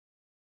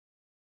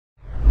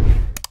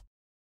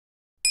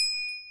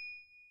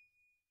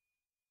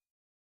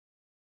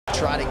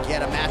try to get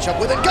a matchup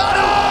with NGANNOU.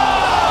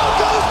 Oh,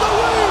 goes the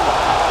win!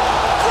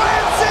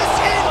 Francis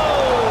in!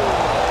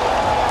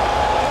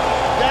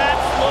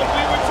 That's what we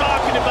were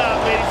talking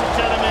about, ladies and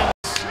gentlemen.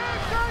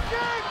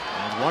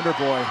 And Wonder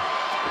Boy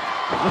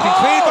looking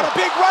clean, but a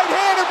big right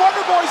hand, and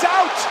Wonder Boy's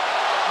out.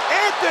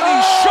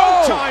 Anthony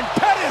Showtime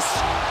Pettis.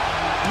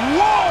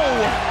 Whoa!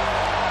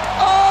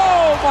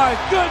 Oh my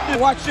goodness!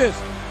 Watch this.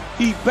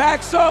 He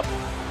backs up,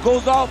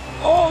 goes off.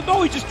 Oh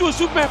no, he just threw a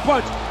Superman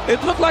punch.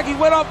 It looked like he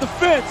went off the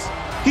fence.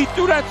 He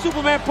threw that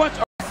Superman punch.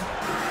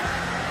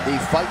 The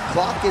fight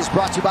clock is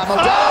brought to you by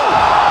Modelo.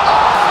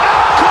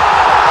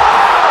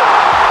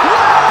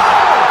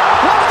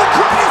 One of the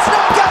greatest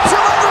knockouts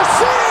you'll ever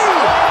see!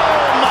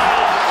 Oh my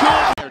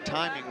God! Their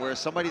timing, where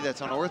somebody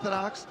that's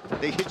unorthodox,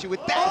 they hit you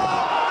with that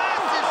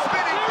massive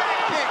spinning back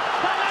kick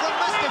from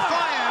Mr.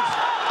 Fayez.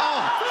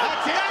 Oh,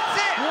 that's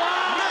it!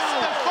 Wow.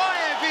 Mr.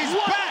 Fayez is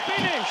What back!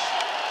 Finish!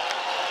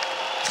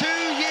 2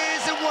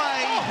 years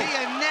away, he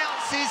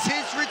announces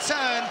his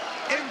return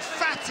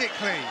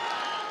emphatically.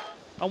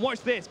 And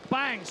watch this,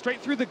 bang, straight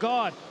through the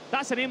guard.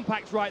 That's an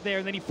impact right there,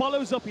 and then he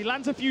follows up, he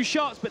lands a few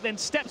shots, but then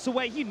steps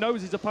away. He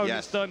knows his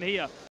opponent's done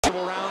here.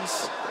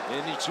 Rounds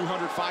in the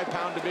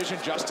 205-pound division.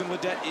 Justin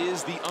Ledet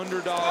is the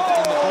underdog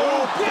in the blue.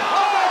 Oh,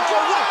 wow,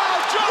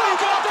 Johnny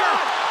Walker,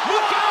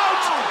 look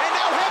out! And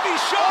now heavy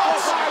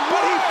shots,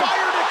 but he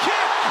fired a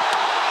kick.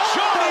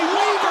 Johnny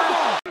Walker.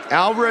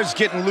 Alvarez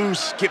getting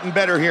loose, getting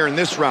better here in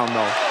this round,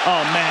 though.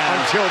 Oh, man.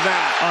 Until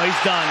that. Oh, he's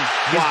done.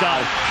 He's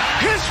done.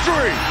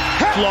 History!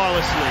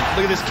 Flawlessly.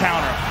 Look at this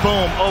counter.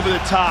 Boom, over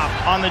the top,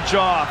 on the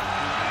jaw.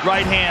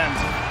 Right hand.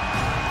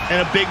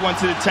 And a big one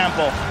to the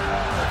temple.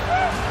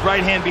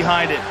 Right hand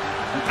behind it.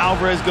 And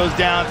Alvarez goes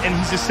down, and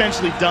he's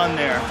essentially done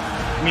there.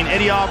 I mean,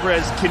 Eddie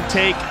Alvarez can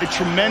take a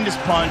tremendous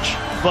punch,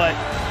 but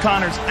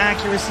Conor's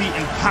accuracy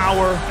and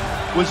power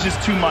was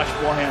just too much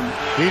for him.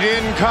 He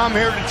didn't come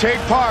here to take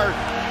part.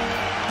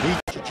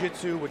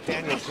 Jiu-jitsu with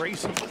Daniel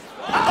Gracie.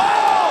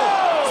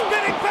 Oh!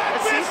 Spinning back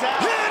fist!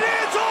 It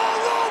is all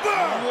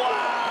over!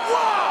 Wow!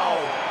 Wow!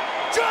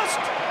 Just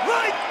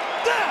like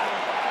that!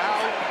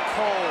 Out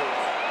cold.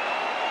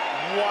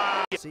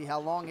 Wow. See how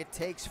long it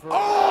takes for...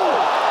 Oh!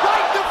 Right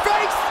in the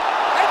face!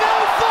 And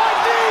now a flying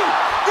knee!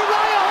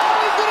 Uriah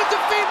Hall's gonna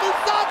defeat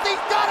Mousasi!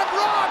 He's got him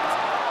rocked!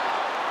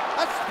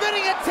 A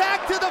spinning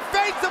attack to the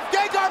face of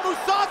Gegard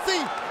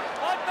Mousasi!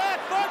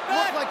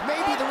 Looked like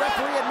maybe the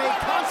referee had made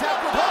contact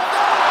with him.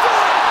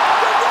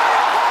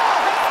 Uriah Hall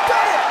has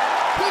done it!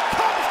 He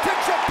comes to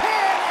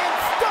Japan and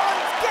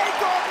stuns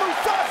Gegard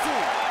Mousasi!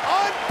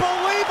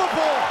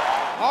 Unbelievable!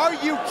 Are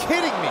you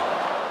kidding me?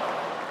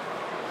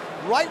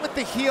 Right with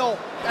the heel.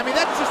 I mean,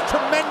 that's just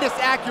tremendous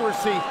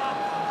accuracy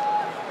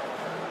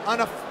on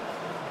a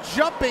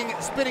jumping,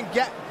 spinning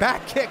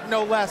back kick,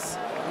 no less.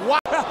 Wow!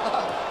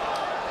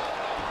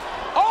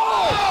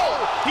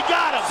 Oh! He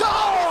got him!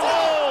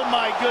 Oh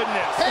my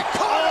goodness!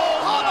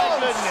 Oh my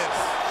goodness!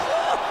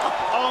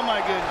 Oh my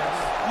goodness!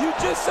 You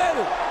just said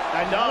it.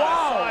 I know.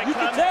 Wow, you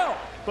can tell.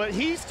 But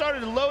he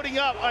started loading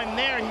up on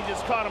there. He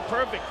just caught him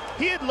perfect.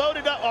 He had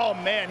loaded up. Oh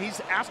man, he's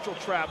astral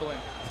traveling.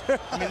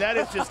 I mean, that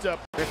is just a.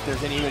 If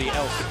there's anybody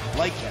else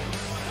like that.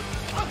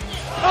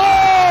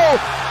 Oh!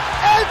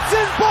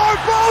 Edson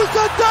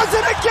Barboza does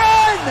it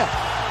again!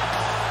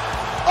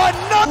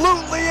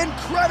 Absolutely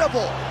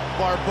incredible!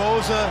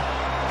 Barboza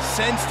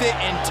sensed it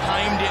and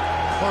timed it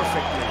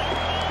perfectly.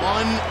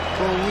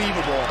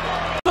 Unbelievable.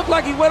 Looked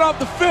like he went off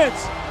the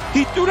fence.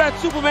 He threw that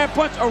Superman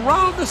punch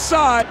around the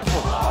side.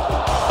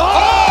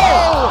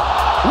 Oh!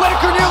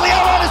 Whitaker nearly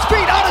out on his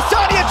feet.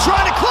 Adesanya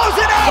trying to close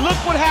it out. Look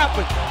what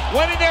happened.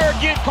 Went in there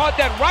again, caught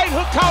that right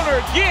hook counter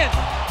again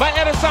by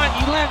Adesanya.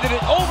 He landed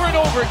it over and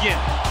over again.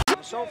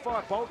 So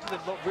far, both of them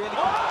look really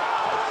good.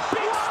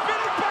 Big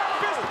spinning back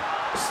fist.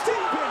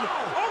 Stephen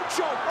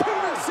Ocho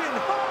Peterson.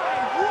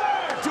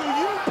 Where do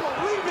you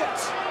believe it?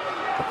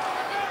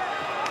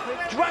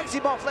 Drags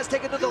him off. Let's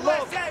take another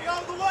look.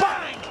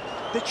 Bang!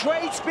 The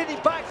trade spinning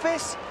back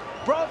fist.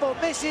 Bravo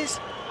misses.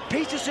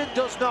 Peterson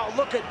does not.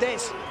 Look at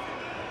this.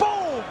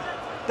 Boom!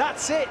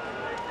 That's it.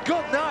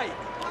 Good night.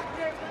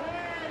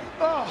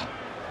 Oh.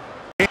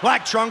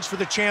 Black trunks for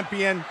the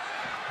champion,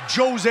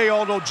 Jose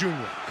Aldo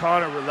Jr.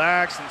 Conor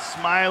relaxed and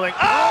smiling.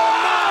 Oh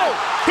no!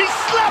 He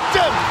slapped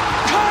him!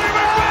 Conor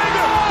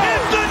McGregor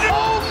is the new...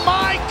 Oh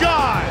my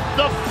God!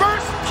 The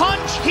first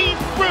punch he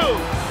threw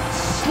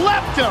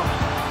slapped him.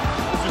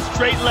 It was a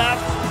straight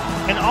left,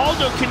 and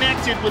Aldo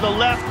connected with a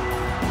left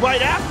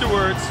right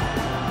afterwards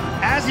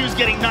as he was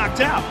getting knocked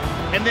out.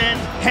 And then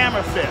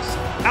hammer fist,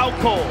 out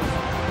cold,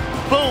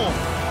 boom.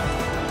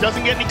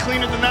 Doesn't get any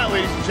cleaner than that,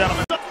 ladies and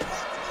gentlemen.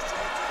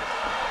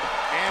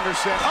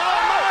 Anderson. Oh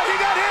my, he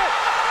got hit!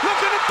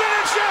 Looking to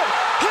finish it!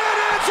 It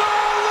is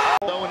all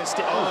over! Low in his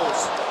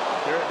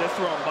they're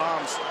throwing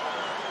bombs.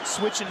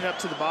 Switching it up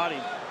to the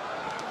body.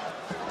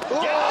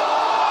 Oh! Yeah.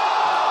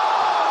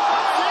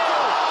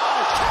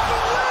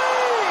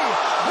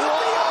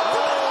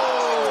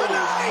 Oh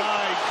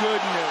My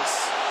goodness.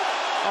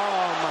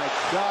 my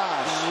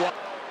gosh.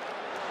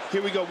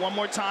 Here we go, one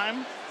more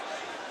time.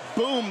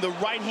 Boom, the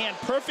right hand,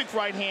 perfect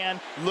right hand.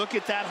 Look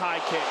at that high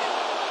kick.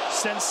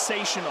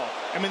 Sensational.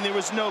 I mean, there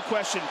was no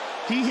question.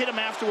 He hit him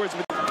afterwards.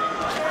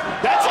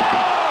 That's it!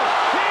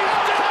 He's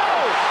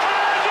down!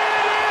 And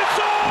it is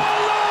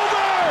all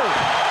over!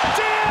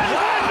 Dan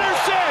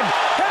Henderson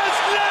has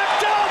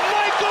knocked out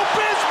Michael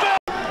Bisping!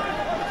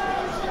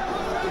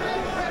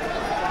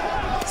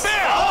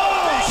 There!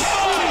 Oh,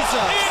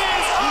 Jesus! It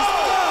is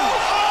all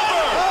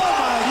over!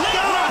 Oh, my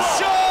God!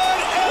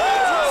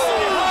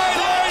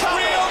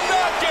 Real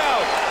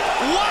knockout!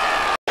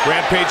 Wow!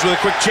 Rampage with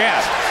a quick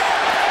jab.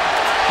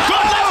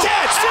 Good left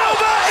hand!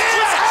 Silva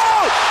is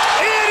out!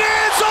 It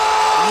is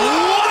all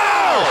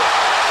wow!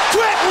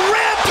 Quick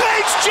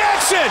Rampage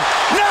Jackson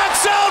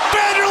knocks out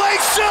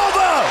Vanderlei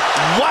Silva!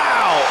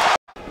 Wow!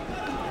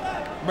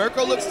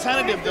 Mirko looks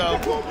tentative though.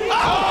 Oh my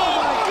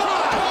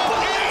God!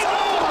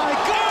 Oh my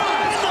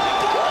God!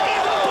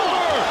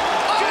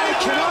 I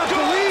cannot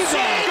believe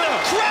that!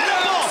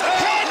 Incredible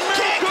head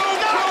kick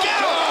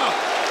knockout!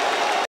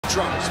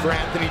 Trunks for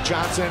Anthony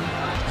Johnson.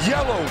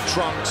 Yellow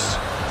trunks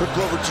for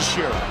Glover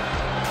Teixeira.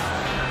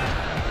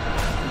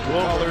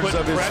 Glover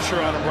putting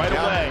pressure on him right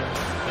away.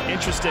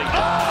 Interesting. Oh!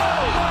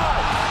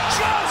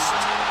 Just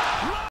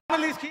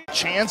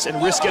chance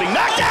and risk getting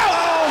knocked out.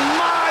 Oh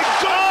my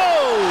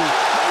God!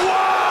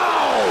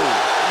 Wow!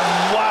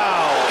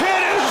 Wow!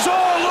 It is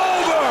all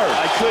over.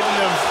 I couldn't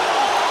have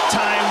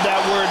timed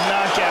that word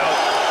knockout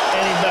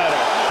any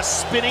better. A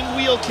spinning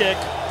wheel kick,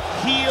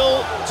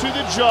 heel to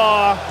the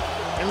jaw,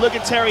 and look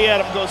at Terry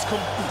Adam goes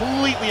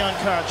completely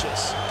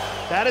unconscious.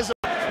 That is.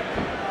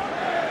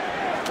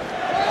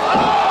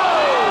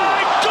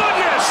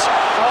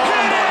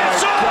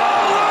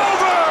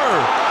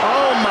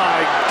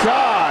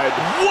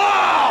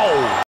 Wow!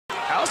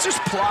 Alistair's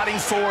plotting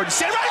forward.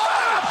 He's right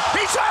up!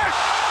 He's hurt!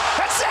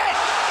 That's it!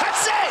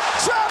 That's it!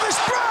 Travis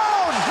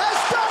Brown has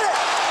done it!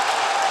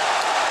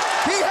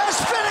 He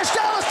has finished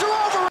Alistair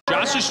over!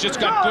 Josh has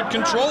just got good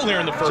control here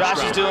in the first round.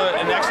 Josh is doing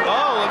an excellent.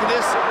 Oh, look at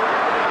this.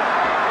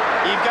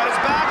 Eve got his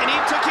back and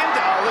Eve took him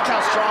down. Oh, look how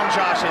strong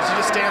Josh is. He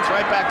just stands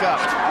right back up.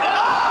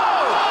 Oh!